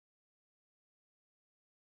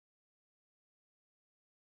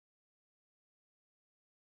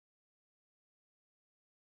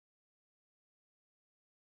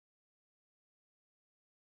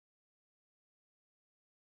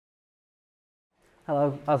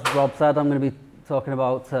Hello, as Rob said, I'm going to be talking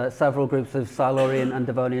about several groups of Silurian and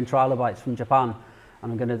Devonian trilobites from Japan, and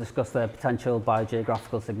I'm going to discuss their potential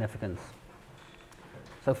biogeographical significance.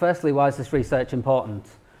 So firstly, why is this research important?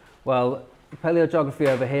 Well, paleogeography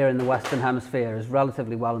over here in the Western Hemisphere is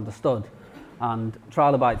relatively well understood, and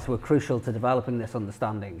trilobites were crucial to developing this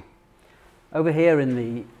understanding. Over here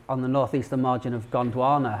on the northeastern margin of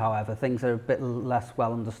Gondwana, however, things are a bit less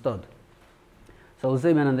well understood. So we'll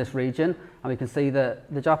zoom in on this region, and we can see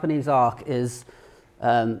that the Japanese arc is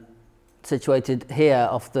situated here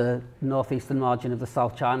off the northeastern margin of the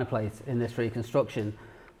South China Plate in this reconstruction,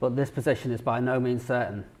 but this position is by no means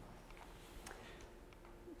certain.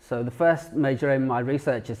 So the first major aim of my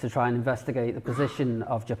research is to try and investigate the position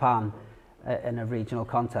of Japan in a regional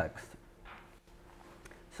context.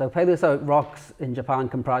 So Paleozoic rocks in Japan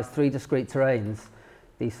comprise three discrete terrains: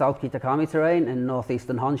 the South Kitakami terrain in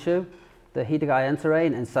northeastern Honshu, the Hidagayen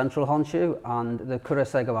terrain in central Honshu, and the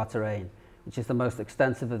Kurosegawa terrain, which is the most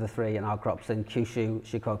extensive of the three and outcrops in Kyushu,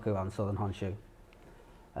 Shikoku and southern Honshu.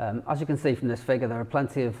 As you can see from this figure, there are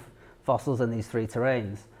plenty of fossils in these three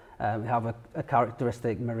terrains. We have a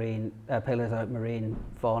characteristic Paleozoic marine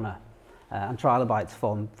fauna, and trilobites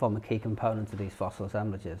form a key component of these fossil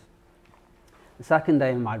assemblages. The second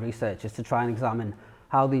aim of my research is to try and examine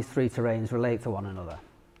how these three terrains relate to one another.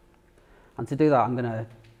 And to do that, I'm going to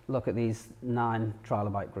look at these 9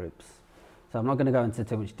 trilobite groups. So I'm not going to go into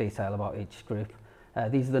too much detail about each group.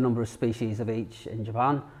 These are the number of species of each in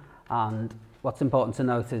Japan, and what's important to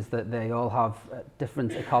note is that they all have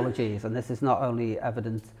different ecologies, and this is not only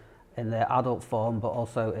evident in their adult form but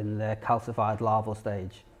also in their calcified larval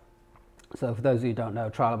stage. So for those of you who don't know,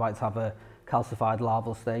 trilobites have a calcified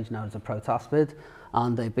larval stage known as a protaspid,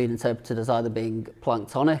 and they've been interpreted as either being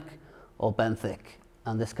planktonic or benthic,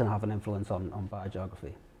 and this can have an influence on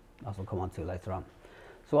biogeography, as we'll come on to later on.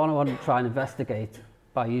 So what I want to try and investigate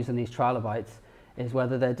by using these trilobites is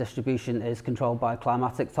whether their distribution is controlled by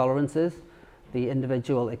climatic tolerances, the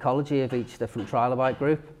individual ecology of each different trilobite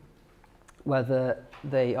group, whether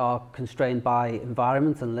they are constrained by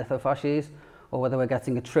environment and lithofacies, or whether we're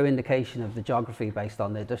getting a true indication of the geography based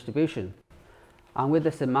on their distribution. And with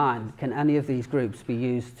this in mind, can any of these groups be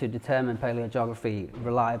used to determine paleogeography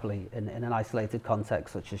reliably in an isolated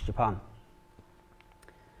context such as Japan?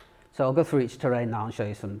 So I'll go through each terrain now and show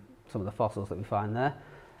you some of the fossils that we find there.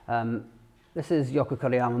 This is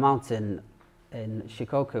Yokokoriyama Mountain in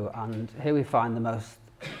Shikoku, and here we find the most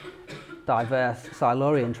diverse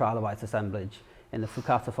Silurian trilobite assemblage in the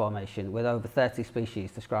Fukata Formation, with over 30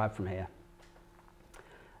 species described from here.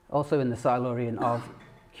 Also in the Silurian of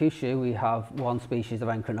Kyushu, we have one species of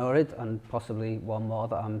Encronaurid and possibly one more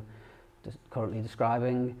that I'm currently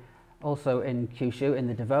describing. Also in Kyushu, in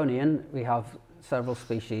the Devonian, we have several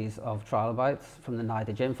species of trilobites from the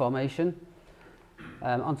Naida-jin Formation.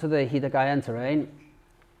 Onto the Hidagayen terrain,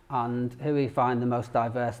 and here we find the most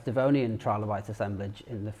diverse Devonian trilobite assemblage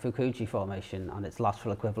in the Fukuji Formation and its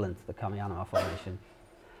lateral equivalent, the Kamiyanama Formation.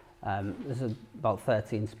 There's about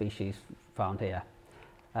 13 species found here.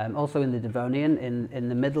 Also in the Devonian, in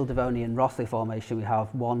the middle Devonian Rossley Formation, we have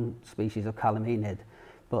one species of Calaminid,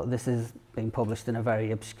 but this is being published in a very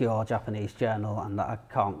obscure Japanese journal, and I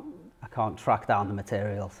can't track down the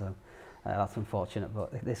material, so that's unfortunate,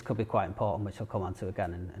 but this could be quite important, which I'll come on to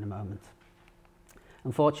again in a moment.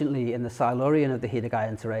 Unfortunately, in the Silurian of the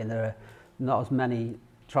Hidagayen terrain, there are not as many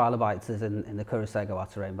trilobites as in the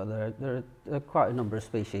Kurosegawa terrain, but there are quite a number of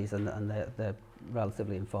species, and they're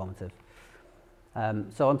relatively informative.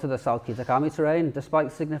 So onto the South Kitakami terrain.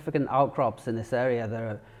 Despite significant outcrops in this area, there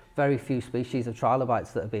are very few species of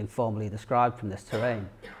trilobites that have been formally described from this terrain,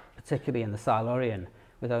 particularly in the Silurian,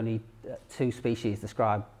 with only 2 species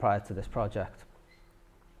described prior to this project.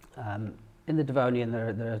 In the Devonian, there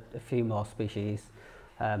are a few more species,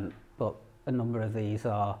 but a number of these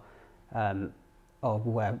are or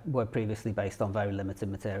were previously based on very limited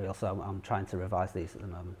material, so I'm trying to revise these at the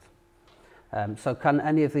moment. So can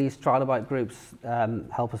any of these trilobite groups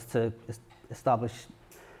help us to establish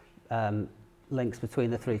links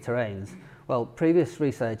between the three terrains? Well, previous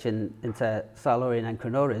research into Silurian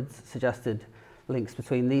Encronaurids suggested links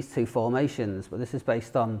between these two formations, but this is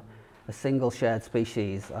based on a single shared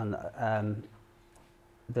species, and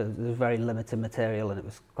there's very limited material and it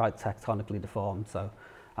was quite tectonically deformed, so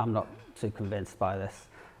I'm not too convinced by this.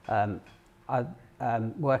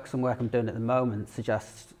 Some work I'm doing at the moment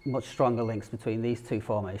suggests much stronger links between these two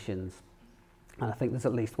formations, and I think there's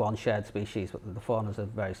at least one shared species, but the faunas are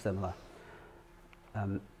very similar.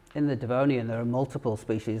 In the Devonian, there are multiple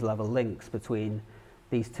species level links between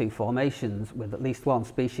these two formations, with at least one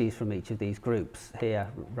species from each of these groups here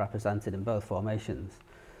represented in both formations.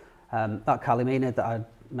 That calaminid that I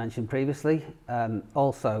mentioned previously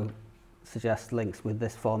also suggests links with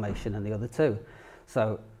this formation and the other two.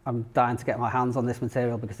 So I'm dying to get my hands on this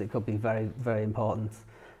material because it could be very, very important.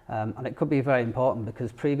 And it could be very important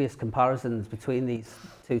because previous comparisons between these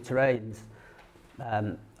two terrains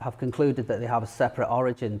have concluded that they have a separate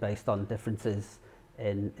origin based on differences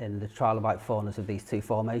in the trilobite faunas of these two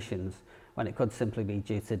formations, when it could simply be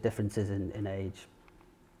due to differences in age.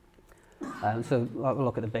 So we'll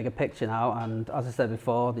look at the bigger picture now, and as I said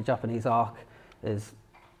before, the Japanese arc is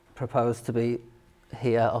proposed to be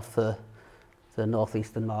here off the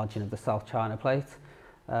northeastern margin of the South China Plate.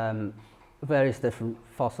 Various different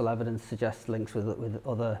fossil evidence suggests links with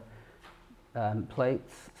other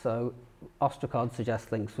plates. So ostracod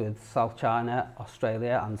suggests links with South China,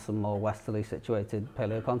 Australia, and some more westerly situated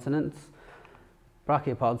paleocontinents.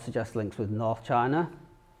 Brachiopods suggest links with North China.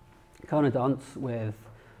 Conodonts with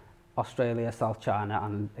Australia, South China,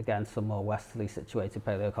 and again some more westerly situated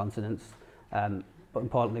paleocontinents. But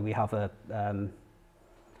importantly, we have a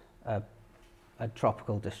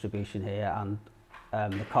tropical distribution here,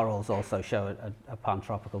 and the corals also show a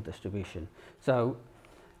pantropical distribution. So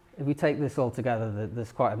if we take this all together,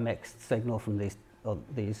 there's quite a mixed signal from these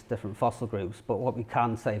different fossil groups, but what we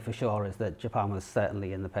can say for sure is that Japan was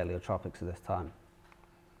certainly in the Paleotropics at this time.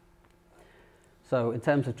 So in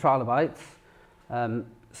terms of trilobites,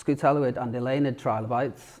 scutelloid and elanid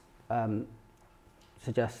trilobites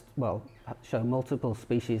show multiple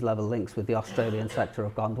species level links with the Australian sector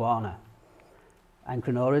of Gondwana.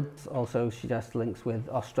 Encrinorids also suggest links with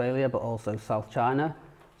Australia but also South China.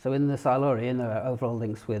 So in the Silurian there are overall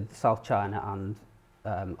links with South China and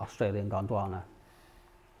Australian Gondwana.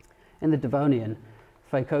 In the Devonian,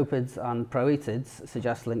 phacopids and proetids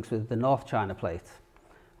suggest links with the North China Plate,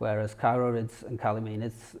 whereas chirorids and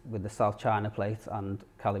calaminids with the South China Plate and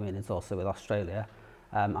calaminids also with Australia,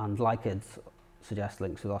 and lycids suggest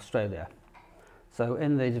links with Australia. So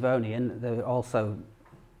in the Devonian, there are also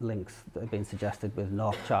links that have been suggested with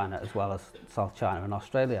North China as well as South China and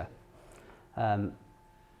Australia.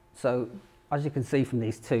 So as you can see from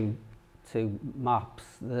these two maps,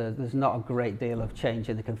 there's not a great deal of change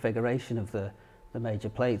in the configuration of the major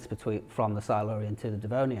plates from the Silurian to the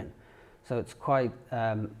Devonian. So it's quite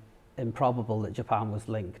improbable that Japan was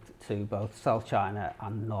linked to both South China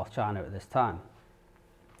and North China at this time.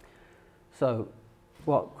 So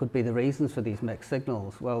what could be the reasons for these mixed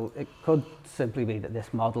signals? Well, it could simply be that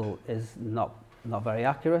this model is not very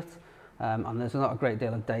accurate, and there's not a great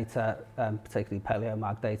deal of data, particularly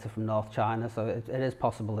paleomag data from North China, so it is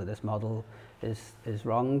possible that this model is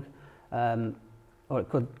wrong, or it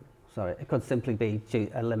could simply be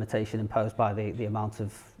a limitation imposed by the amount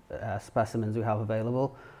of specimens we have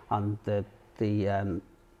available and the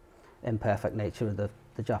imperfect nature of the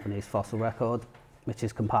Japanese fossil record, which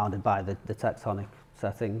is compounded by the tectonic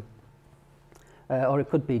setting, or it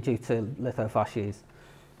could be due to lithofasces.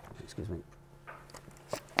 Excuse me.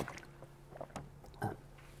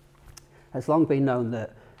 It's long been known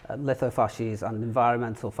that lithofasces and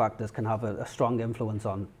environmental factors can have a strong influence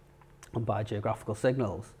on biogeographical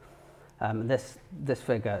signals. This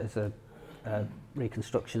figure is a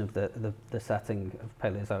reconstruction of the setting of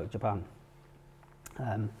Paleozoic Japan.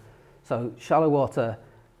 So shallow water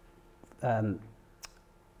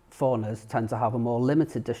faunas tend to have a more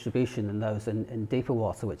limited distribution than those in deeper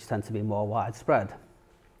water, which tend to be more widespread.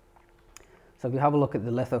 So if we have a look at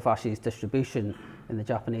the lithofasces distribution in the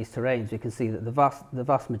Japanese terrains, we can see that the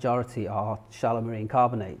vast majority are shallow marine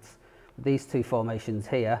carbonates. These two formations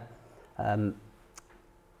here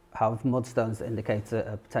have mudstones that indicate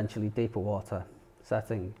a potentially deeper water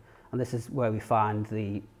setting, and this is where we find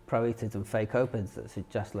the proetids and phacopids that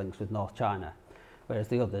suggest links with North China, whereas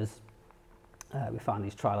the others, we find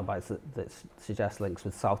these trilobites that suggest links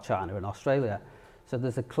with South China and Australia. So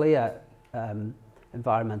there's a clear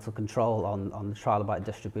environmental control on the trilobite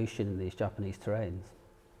distribution in these Japanese terrains.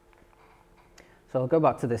 So I'll go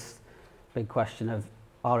back to this big question of,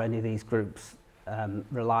 are any of these groups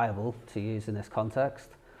reliable to use in this context?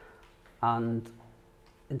 And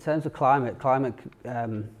in terms of climate,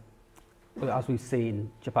 as we've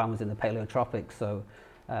seen, Japan was in the Paleotropics, so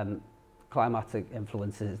climatic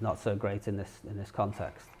influence is not so great in this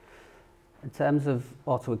context. In terms of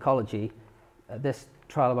autoecology, this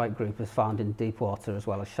trilobite group is found in deep water as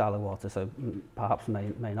well as shallow water, so perhaps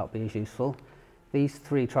may not be as useful. These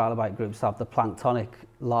three trilobite groups have the planktonic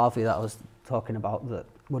larvae that I was talking about that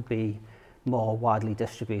would be more widely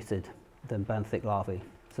distributed than benthic larvae,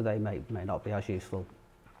 so they may not be as useful.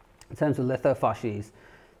 In terms of lithofasces,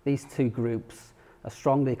 these two groups are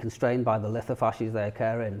strongly constrained by the lithofasces they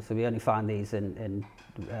occur in, so we only find these in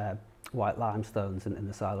white limestones in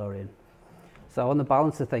the Silurian. So on the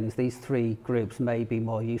balance of things, these three groups may be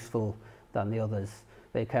more useful than the others.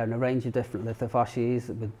 They occur in a range of different lithofasces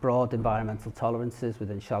with broad environmental tolerances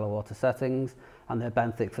within shallow water settings, and they're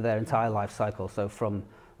benthic for their entire life cycle, so from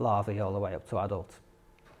larvae all the way up to adult.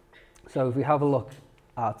 So if we have a look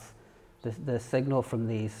at the signal from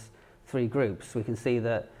these three groups, we can see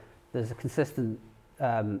that there's a consistent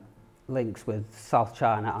links with South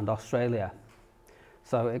China and Australia.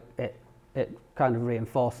 So it kind of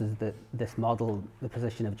reinforces that this model, the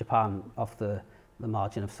position of Japan off the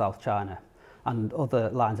margin of South China. And other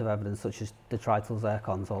lines of evidence, such as detrital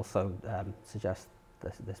zircons, also suggest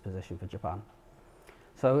this position for Japan.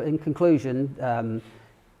 So in conclusion,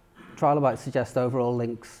 trilobites suggest overall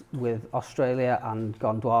links with Australia and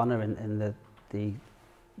Gondwana in the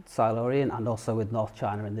Silurian, and also with North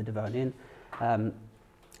China in the Devonian.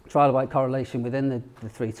 Trilobite correlation within the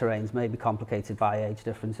three terrains may be complicated by age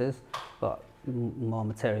differences, but more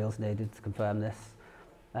materials needed to confirm this.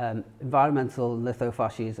 Environmental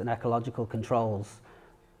lithofasces and ecological controls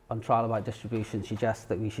on trilobite distribution suggest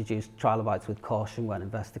that we should use trilobites with caution when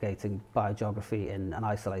investigating biogeography in an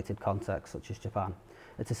isolated context such as Japan.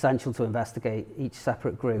 It's essential to investigate each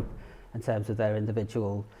separate group in terms of their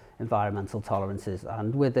individual environmental tolerances,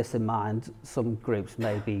 and with this in mind, some groups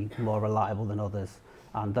may be more reliable than others,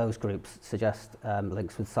 and those groups suggest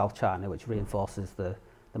links with South China, which reinforces the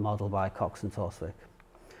model by Cox and Torsvik.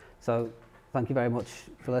 So thank you very much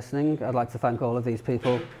for listening. I'd like to thank all of these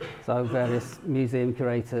people, so various museum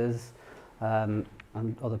curators and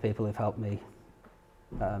other people who've helped me.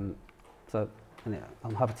 So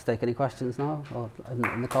I'm happy to take any questions now or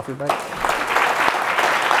in the coffee break.